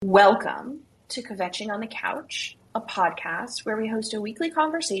Welcome to Kvetching on the Couch, a podcast where we host a weekly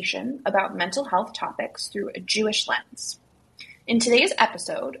conversation about mental health topics through a Jewish lens. In today's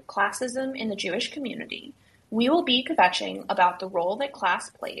episode, Classism in the Jewish Community, we will be kvetching about the role that class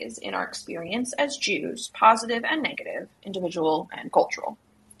plays in our experience as Jews, positive and negative, individual and cultural.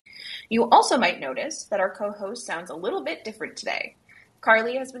 You also might notice that our co-host sounds a little bit different today.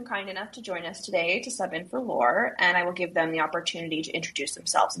 Carly has been kind enough to join us today to sub in for Lore, and I will give them the opportunity to introduce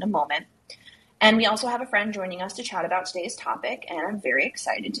themselves in a moment. And we also have a friend joining us to chat about today's topic, and I'm very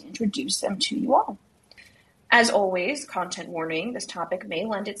excited to introduce them to you all. As always, content warning, this topic may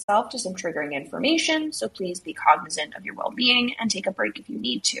lend itself to some triggering information, so please be cognizant of your well-being and take a break if you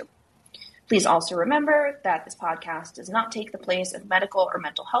need to. Please also remember that this podcast does not take the place of medical or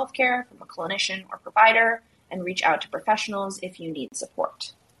mental health care from a clinician or provider, and reach out to professionals if you need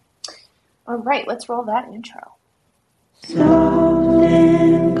support. All right, let's roll that intro. Soft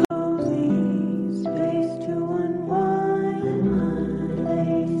and cozy, space to unwind,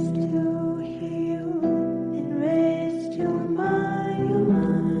 place to heal and rest your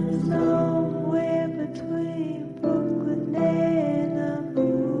mind, somewhere between Brooklyn and the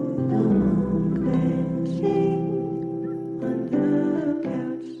moon, kvetching under the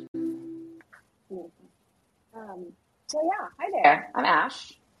couch. Hi there. I'm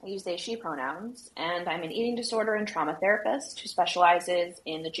Ash. I use they, she pronouns, and I'm an eating disorder and trauma therapist who specializes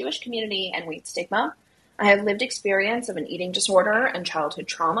in the Jewish community and weight stigma. I have lived experience of an eating disorder and childhood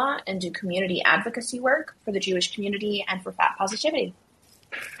trauma and do community advocacy work for the Jewish community and for fat positivity.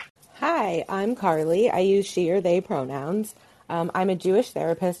 Hi, I'm Carly. I use she or they pronouns. I'm a Jewish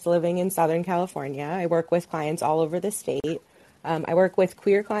therapist living in Southern California. I work with clients all over the state. I work with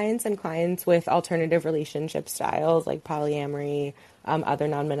queer clients and clients with alternative relationship styles like polyamory, other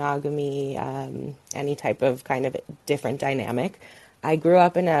non-monogamy, any type of kind of different dynamic. I grew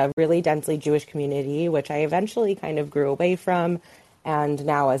up in a really densely Jewish community, which I eventually kind of grew away from. And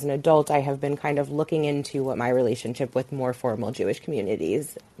now as an adult, I have been kind of looking into what my relationship with more formal Jewish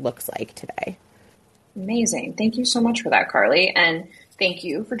communities looks like today. Amazing. Thank you so much for that, Carly. And thank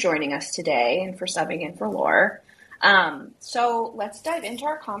you for joining us today and for subbing in for Lore. So let's dive into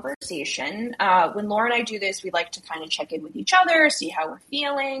our conversation. When Laura and I do this, we like to kind of check in with each other, see how we're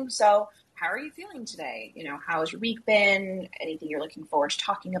feeling. So how are you feeling today? How's your week been? Anything you're looking forward to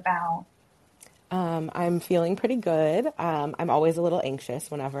talking about? I'm feeling pretty good. I'm always a little anxious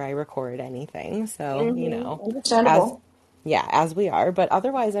whenever I record anything. So, Understandable. as we are, but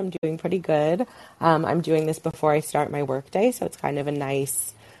otherwise I'm doing pretty good. I'm doing this before I start my workday. So it's kind of a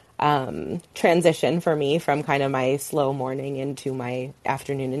nice transition for me from kind of my slow morning into my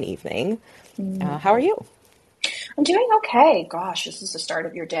afternoon and evening. How are you? I'm doing okay. Gosh, this is the start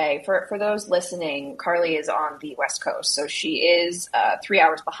of your day. For those listening, Carly is on the West Coast, so she is 3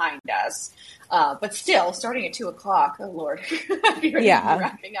 hours behind us. But still, starting at 2:00. Oh, Lord. You're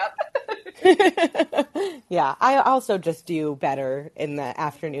wrapping up. Yeah, I also just do better in the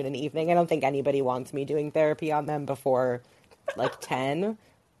afternoon and evening. I don't think anybody wants me doing therapy on them before like 10.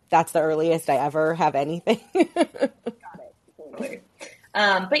 That's the earliest I ever have anything. Got it. Totally.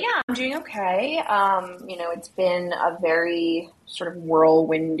 But yeah, I'm doing okay. It's been a very sort of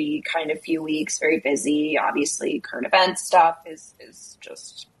whirlwindy kind of few weeks, very busy. Obviously, current event stuff is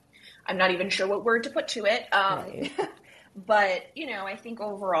just, I'm not even sure what word to put to it. Right. But, I think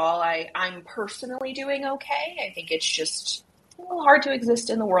overall I'm personally doing okay. I think it's just a little hard to exist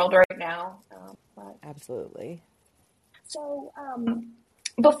in the world right now. Absolutely. So,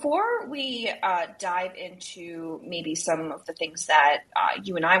 before we dive into maybe some of the things that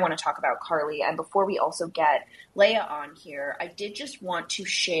you and I want to talk about, Carly, and before we also get Leah on here, I did just want to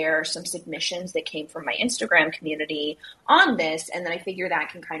share some submissions that came from my Instagram community on this, and then I figure that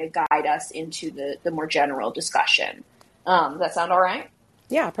can kind of guide us into the more general discussion. Does that sound all right?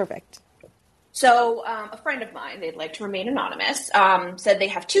 Yeah, perfect. So a friend of mine, they'd like to remain anonymous, said they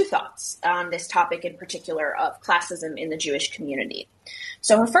have two thoughts on this topic in particular of classism in the Jewish community.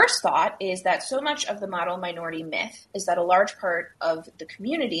 So her first thought is that so much of the model minority myth is that a large part of the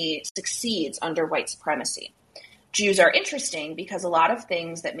community succeeds under white supremacy. Jews are interesting because a lot of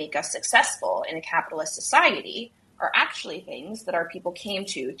things that make us successful in a capitalist society are actually things that our people came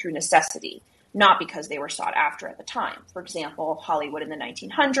to through necessity, not because they were sought after at the time. For example, Hollywood in the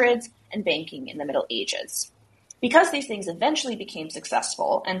 1900s and banking in the Middle Ages. Because these things eventually became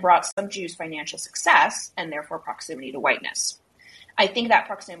successful and brought some Jews financial success and therefore proximity to whiteness. I think that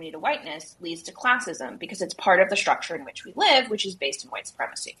proximity to whiteness leads to classism because it's part of the structure in which we live, which is based on white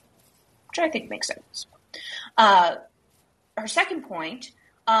supremacy, which I think makes sense. Her second point,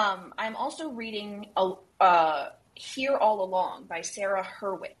 I'm also reading Here All Along by Sarah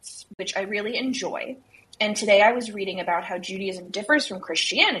Hurwitz, which I really enjoy. And today I was reading about how Judaism differs from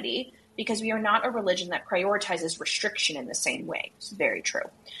Christianity because we are not a religion that prioritizes restriction in the same way. It's very true.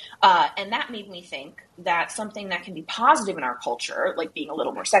 And that made me think that something that can be positive in our culture, like being a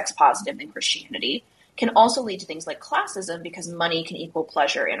little more sex positive than Christianity, can also lead to things like classism because money can equal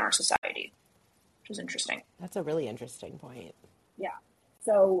pleasure in our society, which is interesting. That's a really interesting point. Yeah.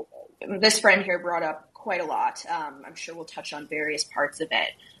 So this friend here brought up quite a lot. I'm sure we'll touch on various parts of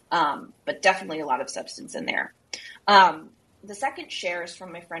it, but definitely a lot of substance in there. The second share is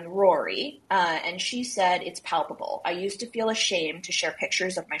from my friend Rory, and she said, it's palpable. I used to feel ashamed to share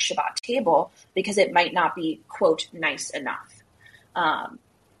pictures of my Shabbat table because it might not be, quote, nice enough.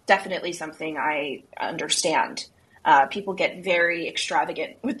 Definitely something I understand. People get very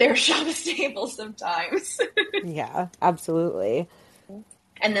extravagant with their Shabbos tables sometimes. Yeah, absolutely.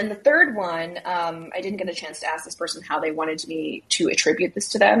 And then the third one, I didn't get a chance to ask this person how they wanted me to attribute this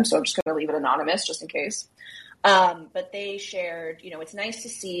to them, so I'm just going to leave it anonymous just in case. But they shared, it's nice to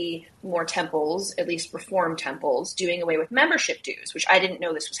see more temples, at least Reform temples, doing away with membership dues, which I didn't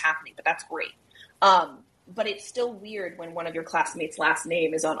know this was happening, but that's great. But it's still weird when one of your classmates' last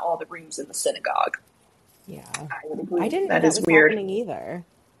name is on all the rooms in the synagogue. Yeah. I would agree. I didn't know that was weird. happening either.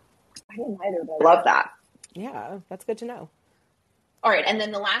 I didn't either, but I love that. Yeah, that's good to know. All right, and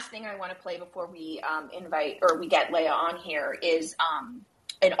then the last thing I want to play before we we get Leah on here is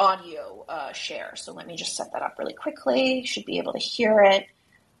an audio share. So let me just set that up really quickly. Should be able to hear it.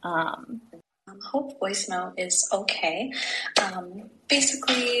 Hope voice note is okay.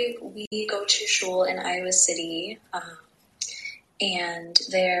 Basically, we go to shul in Iowa City, and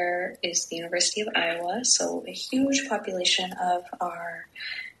there is the University of Iowa, so a huge population of our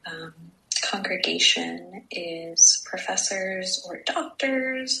congregation is professors or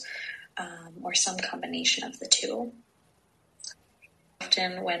doctors, or some combination of the two.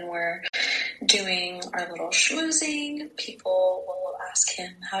 Often when we're doing our little schmoozing, people will ask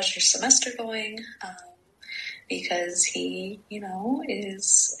him, how's your semester going? Because he,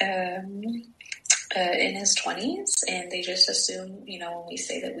 is in his 20s, and they just assume, when we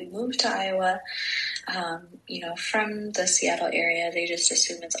say that we moved to Iowa, from the Seattle area, they just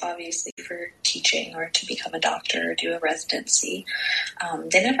assume it's obviously for teaching or to become a doctor or do a residency.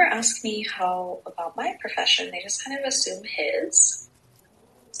 They never ask me how about my profession. They just kind of assume his.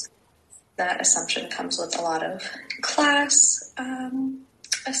 That assumption comes with a lot of class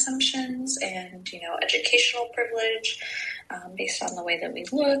assumptions and, educational privilege based on the way that we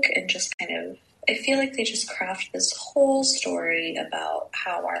look, and just kind of, I feel like they just craft this whole story about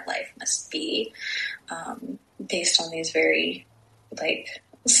how our life must be based on these very,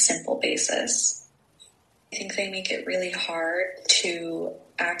 simple basis. I think they make it really hard to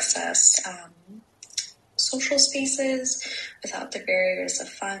access social spaces without the barriers of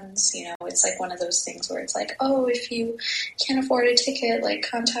funds. It's like one of those things where it's like, oh, if you can't afford a ticket,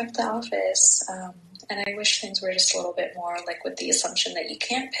 contact the office. And I wish things were just a little bit more with the assumption that you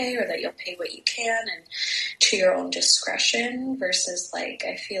can't pay, or that you'll pay what you can and to your own discretion, versus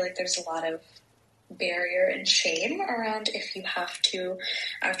I feel like there's a lot of barrier and shame around if you have to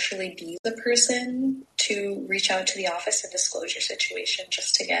actually be the person to reach out to the office and disclose your situation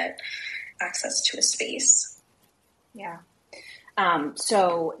just to get access to a space. Yeah.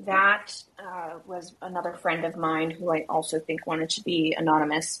 So that was another friend of mine who I also think wanted to be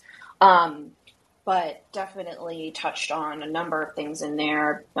anonymous, but definitely touched on a number of things in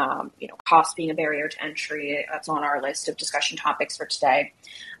there. Cost being a barrier to entry, that's on our list of discussion topics for today.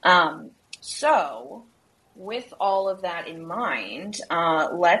 So with all of that in mind,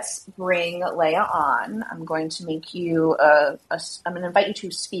 let's bring Leah on. I'm going to make you, I'm going to invite you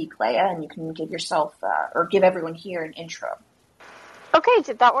to speak, Leah, and you can give yourself, or give everyone here an intro. Okay,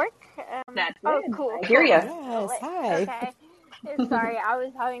 did that work? That's oh, good. cool. I hear you. Yes, hi. Okay. Sorry, I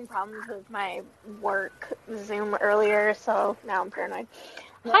was having problems with my work Zoom earlier, so now I'm paranoid.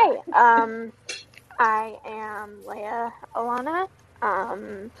 Hi, I am Leah Alana.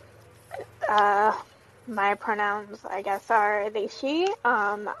 My pronouns, I guess, are they, she.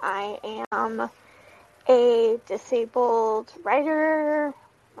 I am a disabled writer,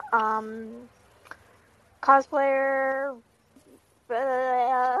 cosplayer.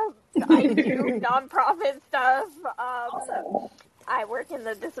 I do nonprofit stuff. Awesome. I work in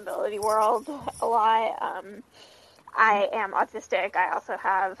the disability world a lot. I am autistic. I also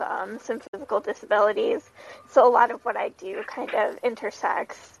have some physical disabilities. So a lot of what I do kind of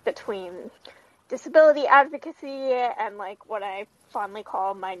intersects between disability advocacy and what I fondly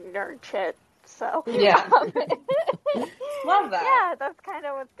call my nerd shit. So yeah. Love that. Yeah, that's kind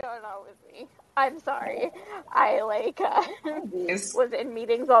of what's going on with me. I'm sorry. I Yes. was in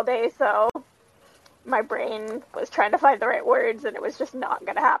meetings all day, so my brain was trying to find the right words, and it was just not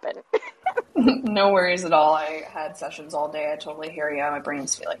going to happen. No worries at all. I had sessions all day. I totally hear you. My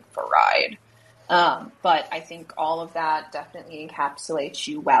brain's feeling fried. But I think all of that definitely encapsulates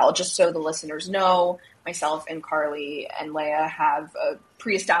you well. Just so the listeners know, myself and Carly and Leia have a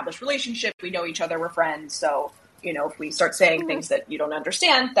pre-established relationship. We know each other. We're friends. So, if we start saying things that you don't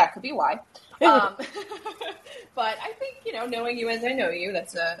understand, that could be why. But I think, knowing you as I know you,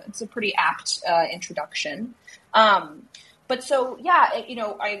 it's a pretty apt introduction. But so, yeah,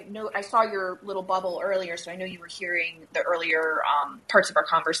 I saw your little bubble earlier, so I know you were hearing the earlier parts of our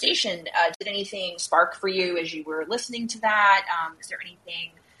conversation. Did anything spark for you as you were listening to that? Is there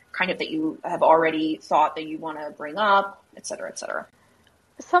anything kind of that you have already thought that you want to bring up, et cetera, et cetera?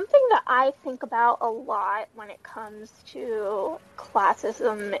 Something that I think about a lot when it comes to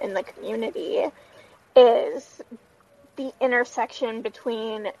classism in the community is the intersection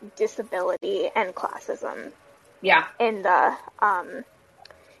between disability and classism. Yeah. In the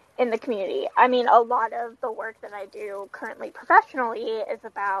community. I mean, a lot of the work that I do currently professionally is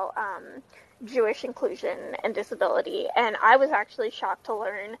about Jewish inclusion and disability, and I was actually shocked to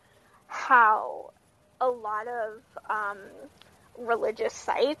learn how a lot of religious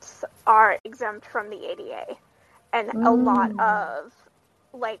sites are exempt from the ADA, and a lot of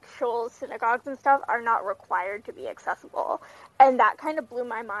shuls, synagogues and stuff are not required to be accessible, and that kind of blew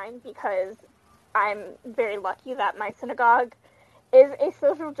my mind because I'm very lucky that my synagogue is a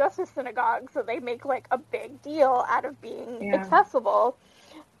social justice synagogue, so they make a big deal out of being accessible.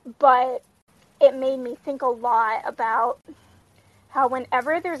 But it made me think a lot about how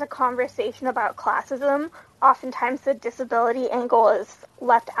whenever there's a conversation about classism, oftentimes the disability angle is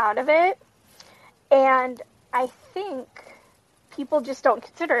left out of it. And I think people just don't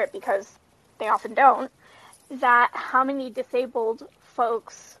consider it because they often don't, that how many disabled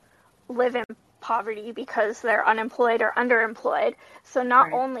folks live in poverty because they're unemployed or underemployed. So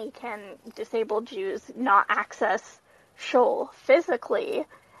not only can disabled Jews not access shul physically,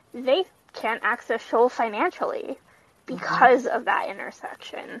 they can't access shul financially because of that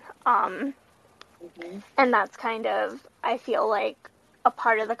intersection. And that's kind of, I feel like, a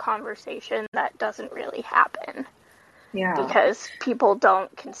part of the conversation that doesn't really happen. Yeah. Because people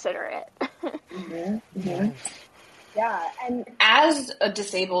don't consider it. Yeah, and as a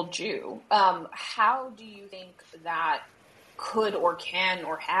disabled Jew, how do you think that could or can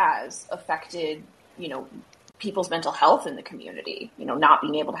or has affected, people's mental health in the community? Not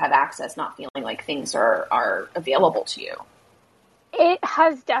being able to have access, not feeling like things are available to you. It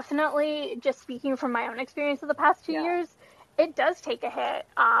has definitely, just speaking from my own experience of the past 2 years, it does take a hit.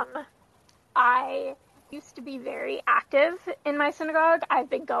 I used to be very active in my synagogue. I've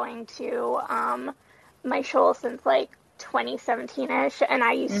been going to my shul since 2017-ish, and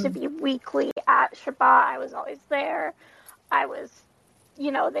I used to be weekly at Shabbat. I was always there. I was,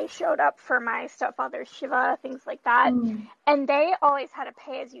 they showed up for my stepfather's Shiva, things like that. And they always had a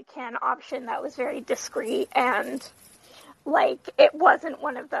pay-as-you-can option that was very discreet, and it wasn't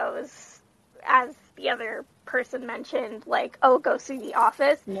one of those, as the other person mentioned, go see the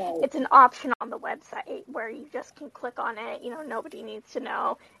office. No. It's an option on the website where you just can click on it. Nobody needs to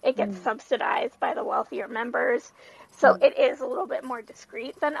know. It gets subsidized by the wealthier members. So it is a little bit more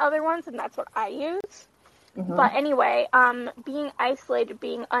discreet than other ones, and that's what I use. But anyway, being isolated,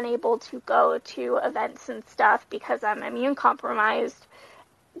 being unable to go to events and stuff because I'm immune compromised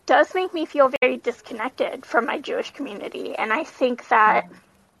does make me feel very disconnected from my Jewish community. And I think that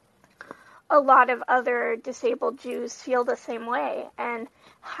a lot of other disabled Jews feel the same way. And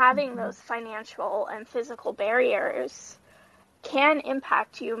having those financial and physical barriers can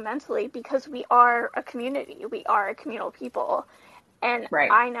impact you mentally because we are a community. We are a communal people. And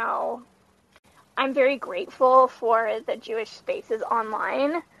I know I'm very grateful for the Jewish spaces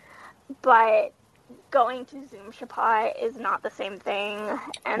online, but going to Zoom Shabbat is not the same thing.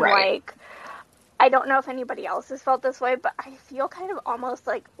 And I don't know if anybody else has felt this way, but I feel kind of almost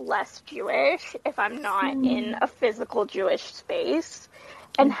less Jewish if I'm not in a physical Jewish space.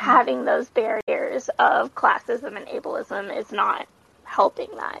 And having those barriers of classism and ableism is not helping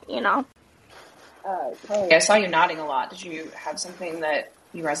that, I saw you nodding a lot. Did you have something that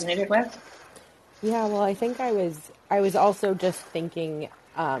you resonated with? Yeah, well, I think I was also just thinking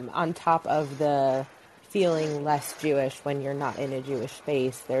on top of the feeling less Jewish when you're not in a Jewish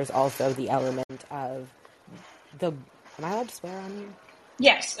space, there's also the element of am I allowed to swear on you?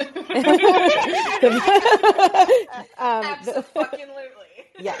 Yes. Absolutely.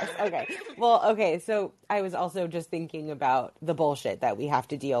 Yes. Okay. Well, okay. So I was also just thinking about the bullshit that we have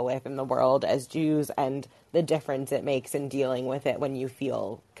to deal with in the world as Jews and the difference it makes in dealing with it when you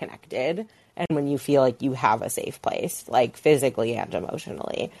feel connected and when you feel like you have a safe place, like physically and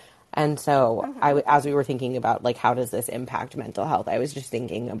emotionally. And so as we were thinking about like, how does this impact mental health? I was just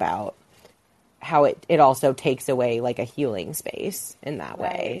thinking about how it also takes away like a healing space in that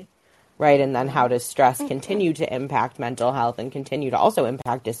way. Right. And then how does stress continue to impact mental health and continue to also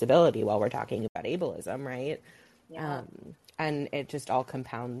impact disability while we're talking about ableism, right? Yeah. And it just all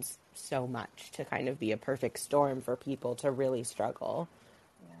compounds so much to kind of be a perfect storm for people to really struggle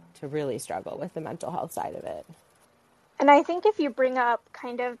with the mental health side of it. And I think if you bring up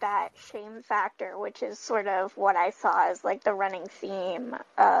kind of that shame factor, which is sort of what I saw as like the running theme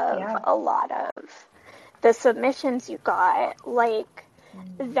of a lot of the submissions you got, like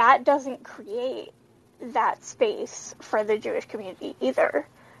that doesn't create that space for the Jewish community either.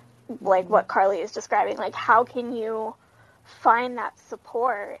 Like what Carly is describing, like how can you find that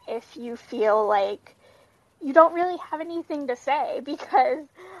support if you feel like you don't really have anything to say? Because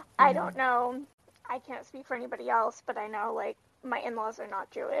I don't know, I can't speak for anybody else, but I know like my in-laws are not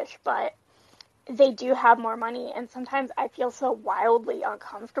Jewish, but they do have more money, and sometimes I feel so wildly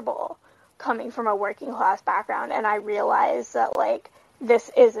uncomfortable coming from a working class background, and I realize that like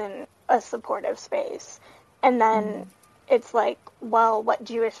this isn't a supportive space. And then it's like, well, what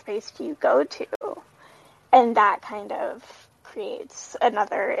Jewish space do you go to? And that kind of creates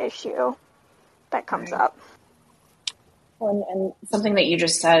another issue that comes up. Well, and something that you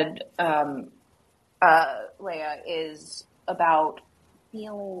just said, Leah, is about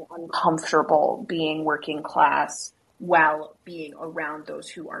feeling uncomfortable being working class while being around those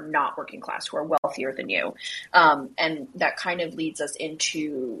who are not working class, who are wealthier than you. And that kind of leads us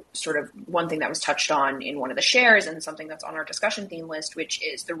into sort of one thing that was touched on in one of the shares and something that's on our discussion theme list, which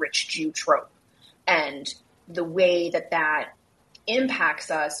is the rich Jew trope. And the way that that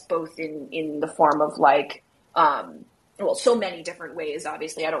impacts us both in the form of like, well, so many different ways,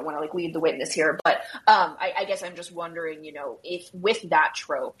 obviously. I don't want to like lead the witness here, but I guess I'm just wondering, you know, if with that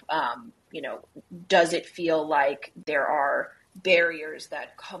trope, you know, does it feel like there are barriers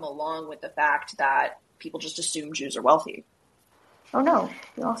that come along with the fact that people just assume Jews are wealthy? Oh no,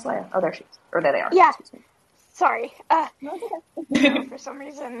 we lost Leia. Oh, there she is. Or there they are. Yeah. Excuse me. Sorry. No, it's okay. For some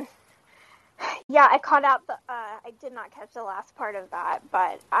reason. Yeah, I caught out I did not catch the last part of that,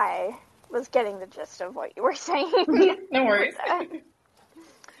 but I was getting the gist of what you were saying. No worries.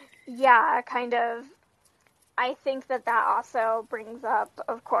 Yeah, kind of. I think that also brings up,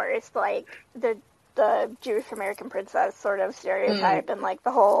 of course, like the Jewish American princess sort of stereotype and like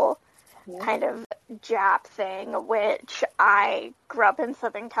the whole kind of Jap thing, which I grew up in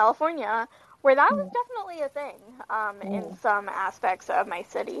Southern California, where that was definitely a thing in some aspects of my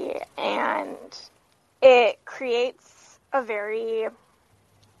city, and it creates a very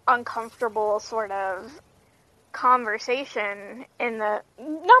uncomfortable sort of conversation not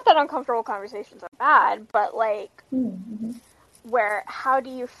that uncomfortable conversations are bad, but like where how do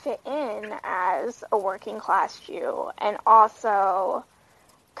you fit in as a working class Jew, and also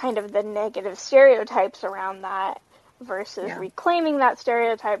kind of the negative stereotypes around that versus reclaiming that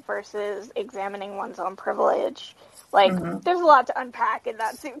stereotype versus examining one's own privilege. Like there's a lot to unpack in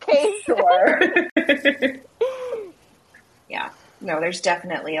that suitcase. Sure. Yeah. No, there's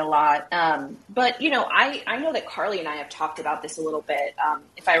definitely a lot. But, you know, I know that Carly and I have talked about this a little bit.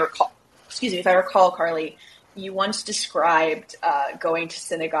 If I recall, Carly, you once described going to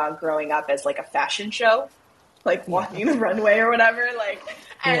synagogue growing up as like a fashion show, like walking the runway or whatever. Like,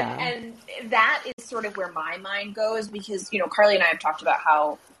 and that is sort of where my mind goes because, you know, Carly and I have talked about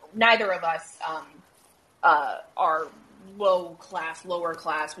how neither of us are lower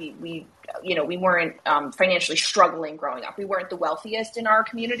class. We you know, we weren't financially struggling growing up. We weren't the wealthiest in our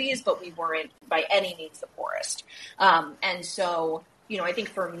communities, but we weren't by any means the poorest. And so, you know, I think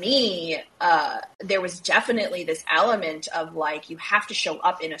for me, there was definitely this element of like, you have to show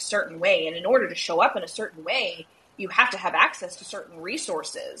up in a certain way. And in order to show up in a certain way, you have to have access to certain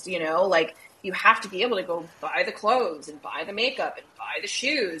resources, you know, like you have to be able to go buy the clothes and buy the makeup and buy the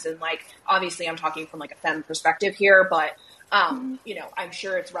shoes. And like, obviously I'm talking from like a femme perspective here, but, you know, I'm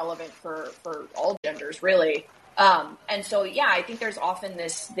sure it's relevant for all genders really. And so, yeah, I think there's often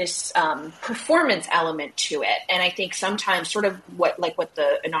this performance element to it. And I think sometimes sort of what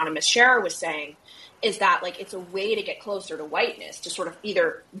the anonymous sharer was saying is that like, it's a way to get closer to whiteness, to sort of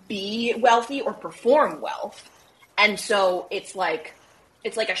either be wealthy or perform wealth. And so it's like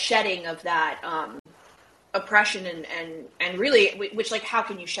a shedding of that oppression and really, which like, how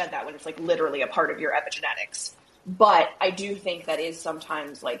can you shed that when it's like literally a part of your epigenetics? But I do think that is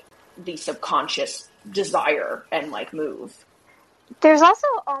sometimes like the subconscious desire and like move. There's also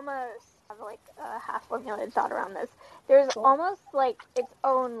almost like a half formulated thought around this. There's almost like its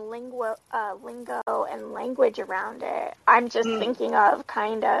own lingo and language around it. I'm just thinking of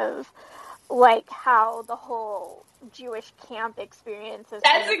kind of like how the whole Jewish camp experience has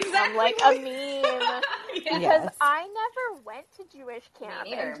kind of become like a meme. Because I never went to Jewish camp.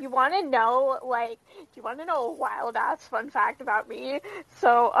 And do you want to know a wild ass fun fact about me?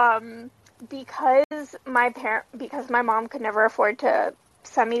 So, because my mom could never afford to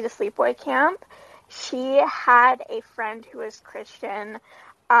send me to sleepaway camp, she had a friend who was Christian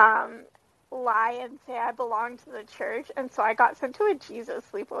lie and say I belonged to the church, and so I got sent to a Jesus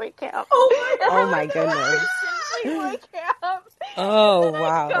sleepaway camp. Oh my goodness. Sleepaway camp. Oh, and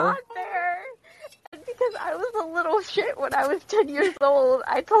wow. I got there, and because I was a little shit when I was 10 years old,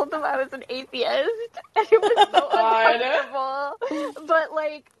 I told them I was an atheist, and it was so uncomfortable. But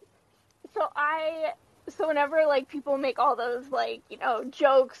like, so whenever like people make all those like,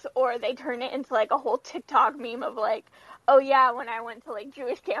 jokes, or they turn it into like a whole TikTok meme of like, oh yeah, when I went to like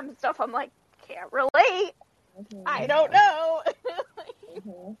Jewish camp and stuff, I'm like, can't relate. I don't know.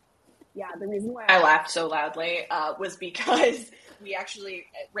 Yeah, the reason why I laughed so loudly was because we actually,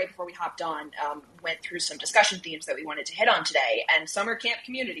 right before we hopped on, went through some discussion themes that we wanted to hit on today, and summer camp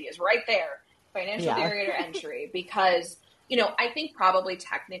community is right there, financial barrier to entry, because, I think probably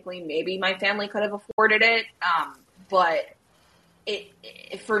technically maybe my family could have afforded it, but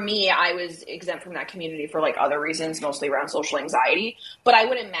for me, I was exempt from that community for like other reasons, mostly around social anxiety. But I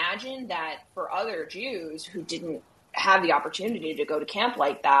would imagine that for other Jews who didn't have the opportunity to go to camp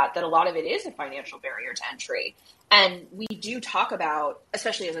like that a lot of it is a financial barrier to entry. And we do talk about,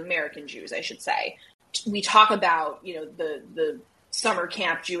 especially as American Jews, I should say, we talk about, the summer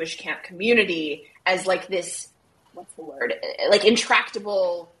camp, Jewish camp community as like this, what's the word, like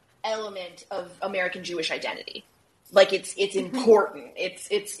intractable element of American Jewish identity. Like it's important.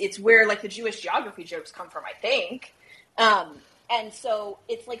 It's where like the Jewish geography jokes come from, I think. And so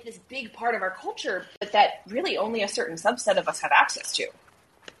it's like this big part of our culture, but that really only a certain subset of us have access to.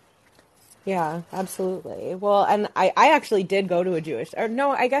 Yeah, absolutely. Well, and I actually did go to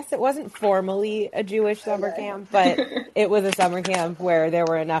I guess it wasn't formally a Jewish summer camp, but it was a summer camp where there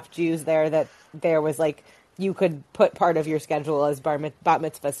were enough Jews there that there was like, you could put part of your schedule as bat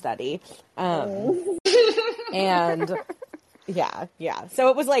mitzvah study. And yeah. So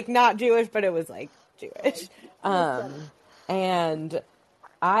it was like not Jewish, but it was like Jewish. And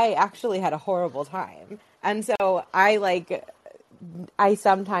I actually had a horrible time. And so I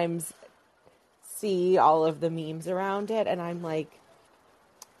sometimes see all of the memes around it, and I'm like,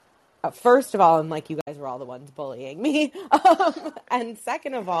 first of all, I'm like, you guys were all the ones bullying me. And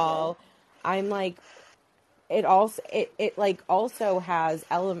second of all, I'm like, it also has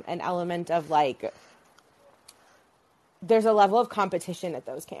an element of like, there's a level of competition at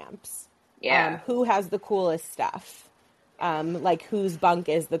those camps. Yeah. Who has the coolest stuff? Like whose bunk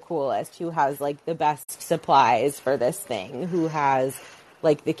is the coolest? Who has like the best supplies for this thing? Who has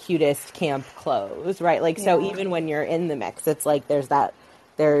like the cutest camp clothes, right? Like, so even when you're in the mix, it's like there's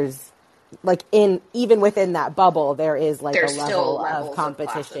like even within that bubble, there is like there's a level of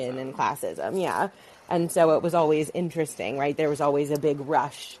competition and classism. Yeah. And so it was always interesting, right? There was always a big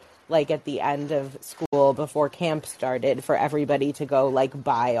rush, like at the end of school before camp started, for everybody to go like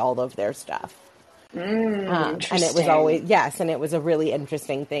buy all of their stuff. And it was always, and it was a really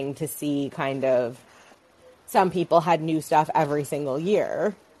interesting thing to see. Kind of, some people had new stuff every single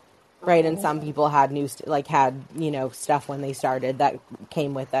year, right? And some people had stuff when they started that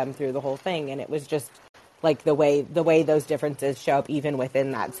came with them through the whole thing. And it was just like the way those differences show up even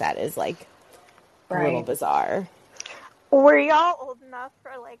within that set is like a little bizarre. Were y'all old enough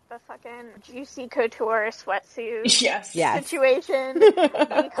for like the fucking Juicy Couture sweatsuit situation?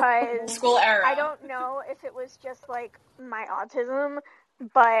 Because school era. I don't know if it was just like my autism,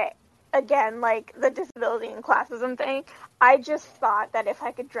 but again, like the disability and classism thing, I just thought that if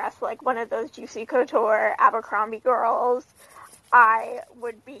I could dress like one of those Juicy Couture Abercrombie girls, I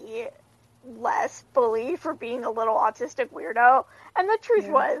would be less bully for being a little autistic weirdo. And the truth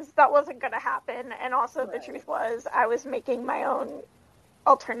was that wasn't going to happen. And also the truth was I was making my own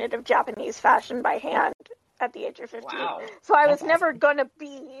alternative Japanese fashion by hand at the age of 15. Wow. So I was never going to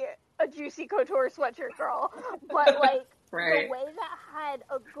be a Juicy Couture sweatshirt girl. But like the way that had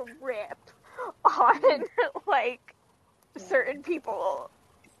a grip on like certain people.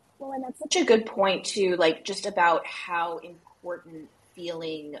 Well, and that's such a good point too, like just about how important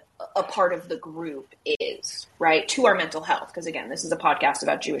feeling a part of the group is, right, to our mental health. Because again, this is a podcast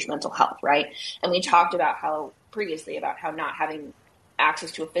about Jewish mental health, right? And we talked about how previously about how not having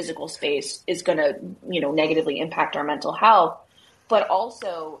access to a physical space is going to, negatively impact our mental health, but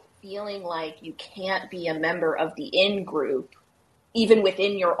also feeling like you can't be a member of the in-group, even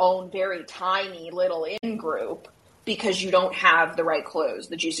within your own very tiny little in-group, because you don't have the right clothes,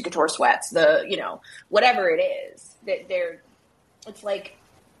 the Juicy Couture sweats, whatever it is. It's like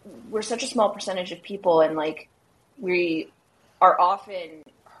we're such a small percentage of people, and like we are often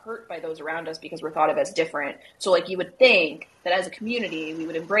hurt by those around us because we're thought of as different. So like you would think that as a community we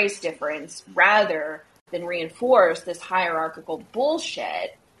would embrace difference rather than reinforce this hierarchical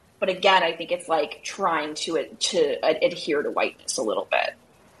bullshit. But again, I think it's like trying to adhere to whiteness a little bit.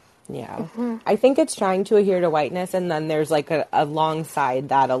 Yeah. Mm-hmm. I think it's trying to adhere to whiteness, and then there's like alongside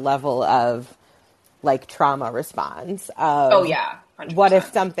that a level of like trauma response of, oh yeah, 100%. What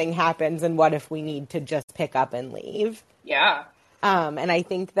if something happens and what if we need to just pick up and leave? Yeah. And I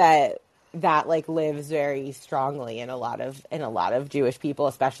think that like lives very strongly in a lot of Jewish people,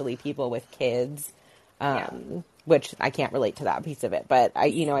 especially people with kids, which I can't relate to that piece of it. But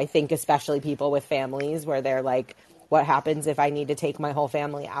I think especially people with families where they're like, what happens if I need to take my whole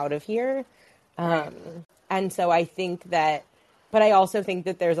family out of here? And so I think that, but I also think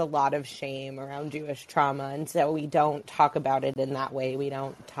that there's a lot of shame around Jewish trauma. And so we don't talk about it in that way. We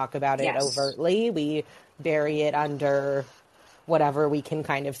don't talk about it overtly. We bury it under whatever we can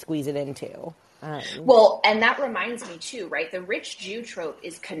kind of squeeze it into. Well, and that reminds me too, right? The rich Jew trope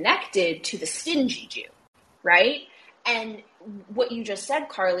is connected to the stingy Jew, right? And what you just said,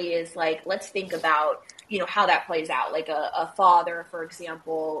 Carly, is like, let's think about, how that plays out. Like a father, for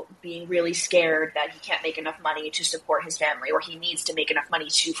example, being really scared that he can't make enough money to support his family, or he needs to make enough money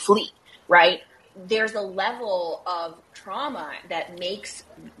to flee, right? There's a level of trauma that makes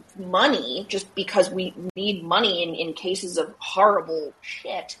money, just because we need money in cases of horrible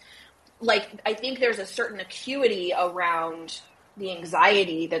shit. Like, I think there's a certain acuity around the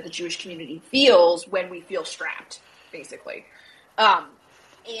anxiety that the Jewish community feels when we feel strapped, basically.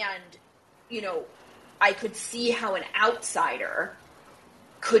 I could see how an outsider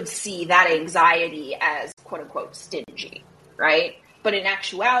could see that anxiety as quote unquote stingy, right? But in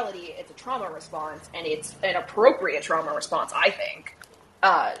actuality, it's a trauma response, and it's an appropriate trauma response, I think,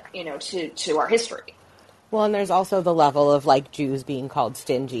 to our history. Well, and there's also the level of like Jews being called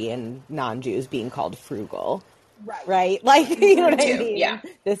stingy and non-Jews being called frugal. Right? Like, you know what I mean? Yeah.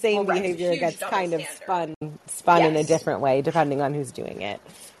 The same behavior gets kind of spun in a different way depending on who's doing it.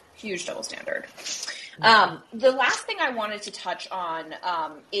 Huge double standard. The last thing I wanted to touch on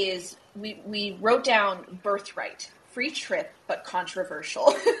is we wrote down birthright, free trip, but controversial.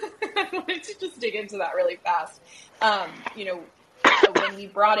 I wanted to just dig into that really fast. When we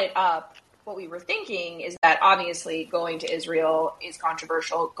brought it up, what we were thinking is that obviously going to Israel is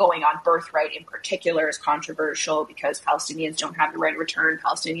controversial. Going on birthright in particular is controversial because Palestinians don't have the right of return.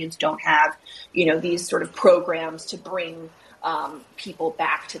 Palestinians don't have, these sort of programs to bring people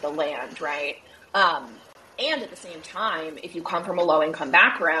back to the land, right? And at the same time, if you come from a low-income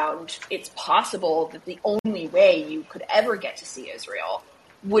background, it's possible that the only way you could ever get to see Israel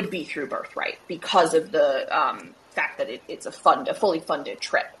would be through birthright because of the fact that it's a fully funded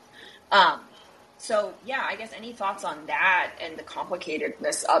trip. So yeah, I guess any thoughts on that and the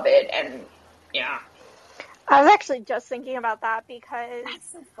complicatedness of it, and yeah. I was actually just thinking about that because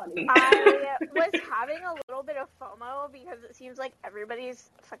that's so funny. I was having a little bit of FOMO because it seems like everybody's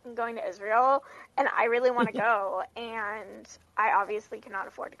fucking going to Israel, and I really want to go, and I obviously cannot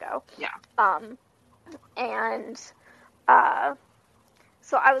afford to go. Yeah.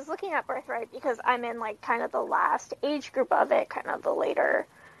 So I was looking at birthright because I'm in like kind of the last age group of it, kind of the later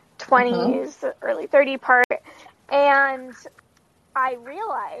 20s, early 30 part, and I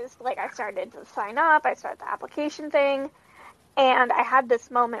realized, like, I started to sign up, I started the application thing, and I had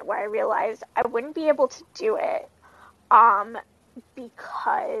this moment where I realized I wouldn't be able to do it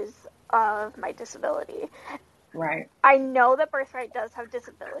because of my disability. Right. I know that Birthright does have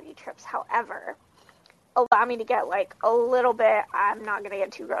disability trips, however, allow me to get, like, a little bit, I'm not going to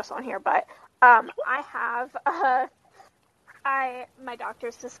get too gross on here, but I have, my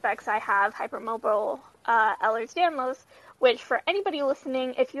doctor suspects I have hypermobile Ehlers-Danlos, which for anybody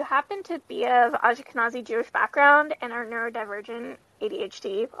listening, if you happen to be of Ashkenazi Jewish background and are neurodivergent,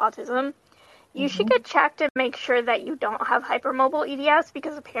 ADHD, autism, you should get checked and make sure that you don't have hypermobile EDS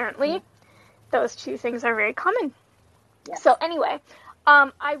because apparently those two things are very common. Yes. So anyway,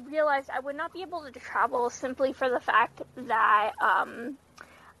 I realized I would not be able to travel simply for the fact that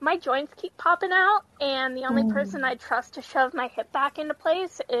my joints keep popping out, and the only person I trust to shove my hip back into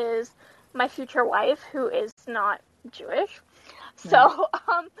place is my future wife, who is not Jewish. So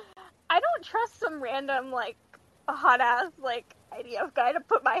I don't trust some random, like, a hot ass like IDF guy to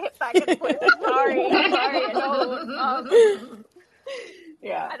put my hip back in place. Sorry, I don't.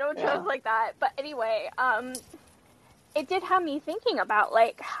 Yeah, I don't trust like that. But anyway, it did have me thinking about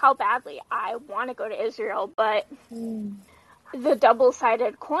like how badly I want to go to Israel, but the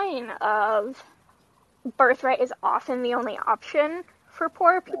double-sided coin of birthright is often the only option for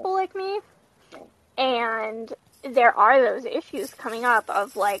poor people like me. And there are those issues coming up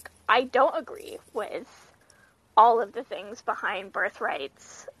of like, I don't agree with all of the things behind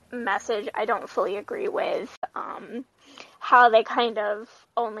birthright's message. I don't fully agree with how they kind of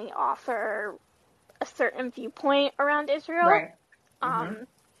only offer a certain viewpoint around Israel. Right. I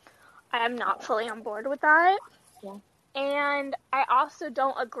am not fully on board with that. Yeah. And I also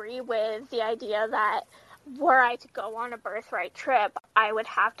don't agree with the idea that were I to go on a birthright trip, I would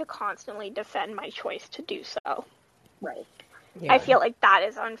have to constantly defend my choice to do so. Right. Yeah. I feel like that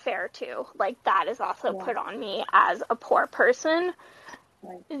is unfair too. Like that is also put on me as a poor person.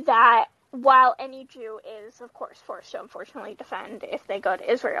 Right. That while any Jew is, of course, forced to unfortunately defend if they go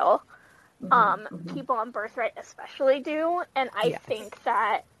to Israel, people on birthright especially do. And I think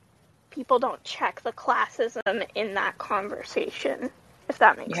that people don't check the classism in that conversation, if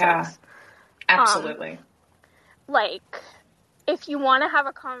that makes sense. Absolutely. Like, if you want to have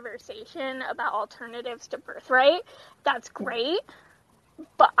a conversation about alternatives to birthright, that's great.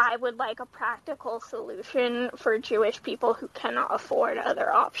 But I would like a practical solution for Jewish people who cannot afford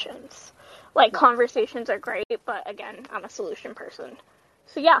other options. Like, conversations are great, but again, I'm a solution person.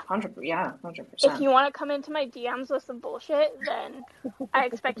 So yeah. 100%. If you want to come into my DMs with some bullshit, then I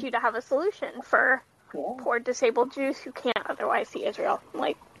expect you to have a solution for poor disabled Jews who can't otherwise see Israel.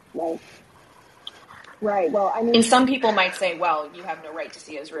 Like, Right. Well, I mean, and some people might say, well, you have no right to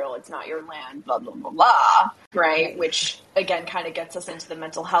see Israel. It's not your land, blah, blah, blah, blah. Right. Which, again, kind of gets us into the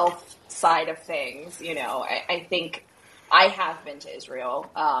mental health side of things. You know, I think I have been to Israel.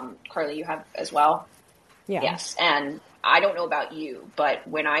 Carly, you have as well? Yeah. Yes. And I don't know about you, but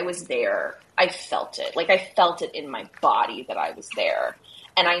when I was there, I felt it. Like, I felt it in my body that I was there.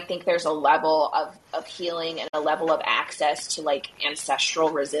 And I think there's a level of healing and a level of access to, like,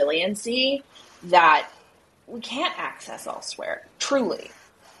 ancestral resiliency that we can't access elsewhere, truly.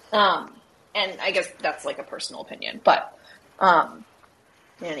 And I guess that's like a personal opinion, but in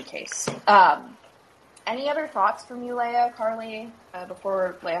any case. Any other thoughts from you, Leia, Carly,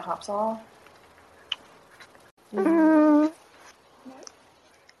 before Leia hops off? Well,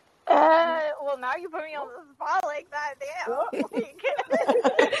 now you put me on the spot like that, damn.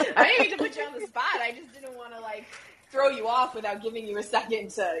 I didn't mean to put you on the spot. I just didn't want to, like, throw you off without giving you a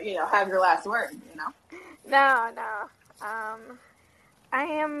second to, you know, have your last word, you know? No. I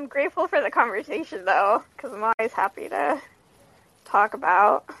am grateful for the conversation, though, because I'm always happy to talk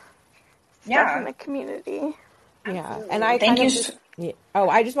about stuff in the community. Yeah, and I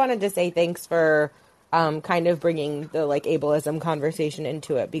I just wanted to say thanks for kind of bringing the, like, ableism conversation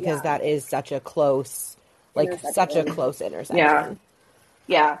into it, because that is such a close, intersection.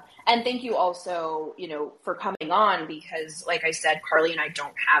 Yeah. And thank you also, you know, for coming on, because, like I said, Carly and I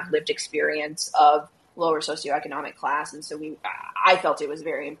don't have lived experience of lower socioeconomic class. And so I felt it was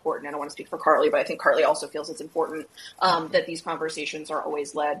very important. I don't want to speak for Carly, but I think Carly also feels it's important that these conversations are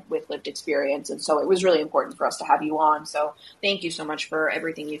always led with lived experience. And so it was really important for us to have you on. So thank you so much for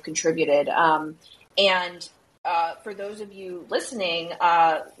everything you've contributed. And for those of you listening,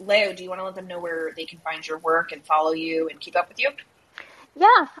 Leo, do you want to let them know where they can find your work and follow you and keep up with you?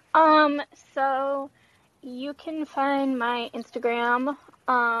 Yeah. So you can find my Instagram.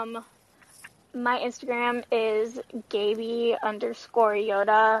 My Instagram is Gaby_Yoda,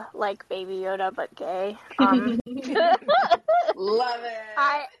 like Baby Yoda, but gay. Love it.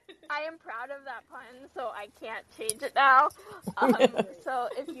 I am proud of that pun, so I can't change it now. So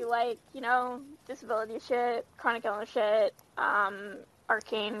if you like, you know, disability shit, chronic illness shit,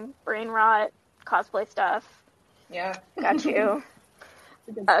 arcane brain rot, cosplay stuff. Yeah. Got you.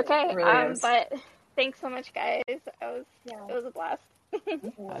 Okay. It really is. But thanks so much, guys. It was a blast. Thank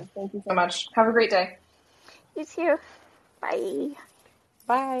you so much. Have a great day. You too. Bye.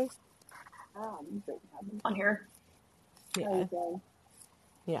 Bye. On here.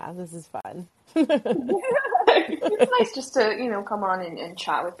 Yeah, this is fun. It's nice just to, you know, come on and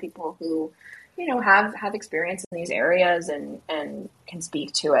chat with people who, you know, have experience in these areas and can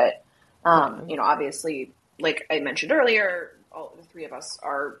speak to it. You know, obviously, like I mentioned earlier, all the three of us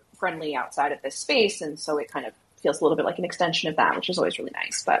are friendly outside of this space, and so it kind of feels a little bit like an extension of that, which is always really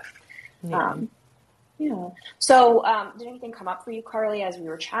nice. But So did anything come up for you, Carly, as we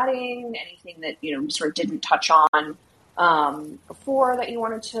were chatting? Anything that, you know, sort of didn't touch on before that you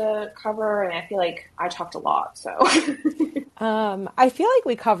wanted to cover? And I feel like I talked a lot, so. I feel like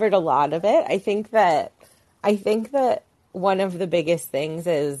we covered a lot of it. I think that one of the biggest things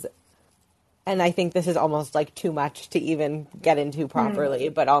is, and I think this is almost like too much to even get into properly,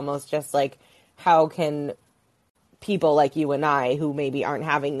 but almost just like how can people like you and I who maybe aren't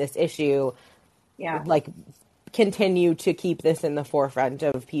having this issue, Yeah. like continue to keep this in the forefront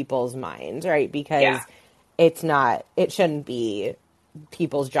of people's minds, right? Because Yeah. it shouldn't be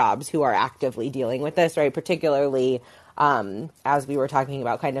people's jobs who are actively dealing with this, right? Particularly, as we were talking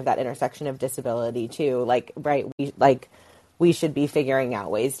about kind of that intersection of disability too, like, right. We should be figuring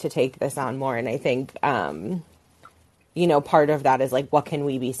out ways to take this on more. And I think, part of that is like, what can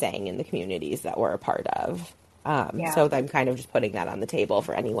we be saying in the communities that we're a part of? Yeah. So I'm kind of just putting that on the table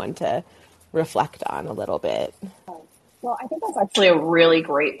for anyone to reflect on a little bit. Well, I think that's actually a really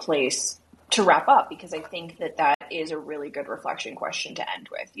great place to wrap up, because I think that that is a really good reflection question to end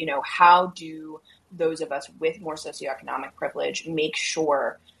with. How do those of us with more socioeconomic privilege make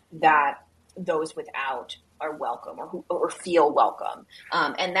sure that those without are welcome, or feel welcome?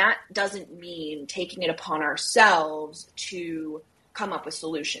 And that doesn't mean taking it upon ourselves to come up with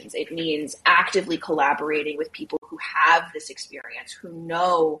solutions. It means actively collaborating with people who have this experience, who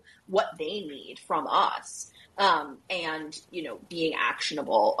know what they need from us, and being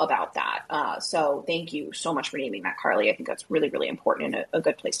actionable about that. So thank you so much for naming that, Carly. I think that's really, really important and a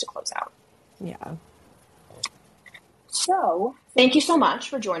good place to close out. Yeah. So thank you so much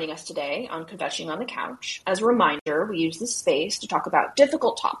for joining us today on Kvetching on the Couch. As a reminder, we use this space to talk about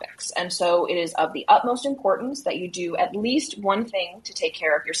difficult topics, and so it is of the utmost importance that you do at least one thing to take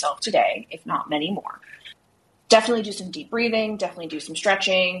care of yourself today, if not many more. Definitely do some deep breathing, definitely do some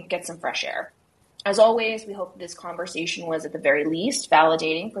stretching, get some fresh air. As always, we hope this conversation was at the very least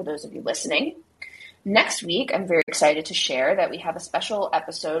validating for those of you listening. Next week, I'm very excited to share that we have a special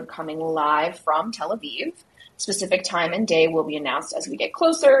episode coming live from Tel Aviv. Specific time and day will be announced as we get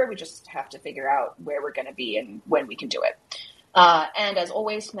closer. We just have to figure out where we're going to be and when we can do it. And as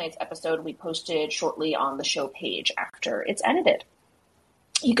always, tonight's episode will be posted shortly on the show page after it's edited.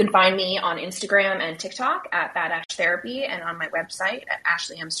 You can find me on Instagram and TikTok at Badash Therapy, and on my website at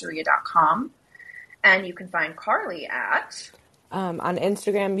ashleyamsaria.com. And you can find Carly at... On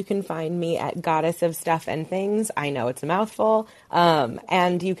Instagram, you can find me at Goddess of Stuff and Things. I know it's a mouthful.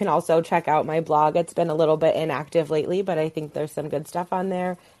 And you can also check out my blog. It's been a little bit inactive lately, but I think there's some good stuff on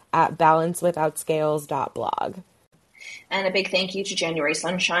there at balancewithoutscales.blog. And a big thank you to January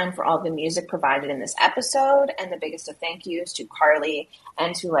Sunshine for all the music provided in this episode. And the biggest of thank yous to Carly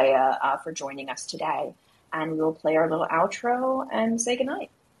and to Leah for joining us today. And we will play our little outro and say goodnight.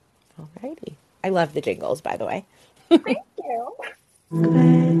 Alrighty. I love the jingles, by the way. Thank you.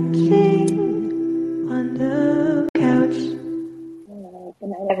 Kvetching on the couch. Good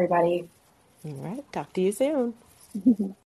night, everybody. All right. Talk to you soon.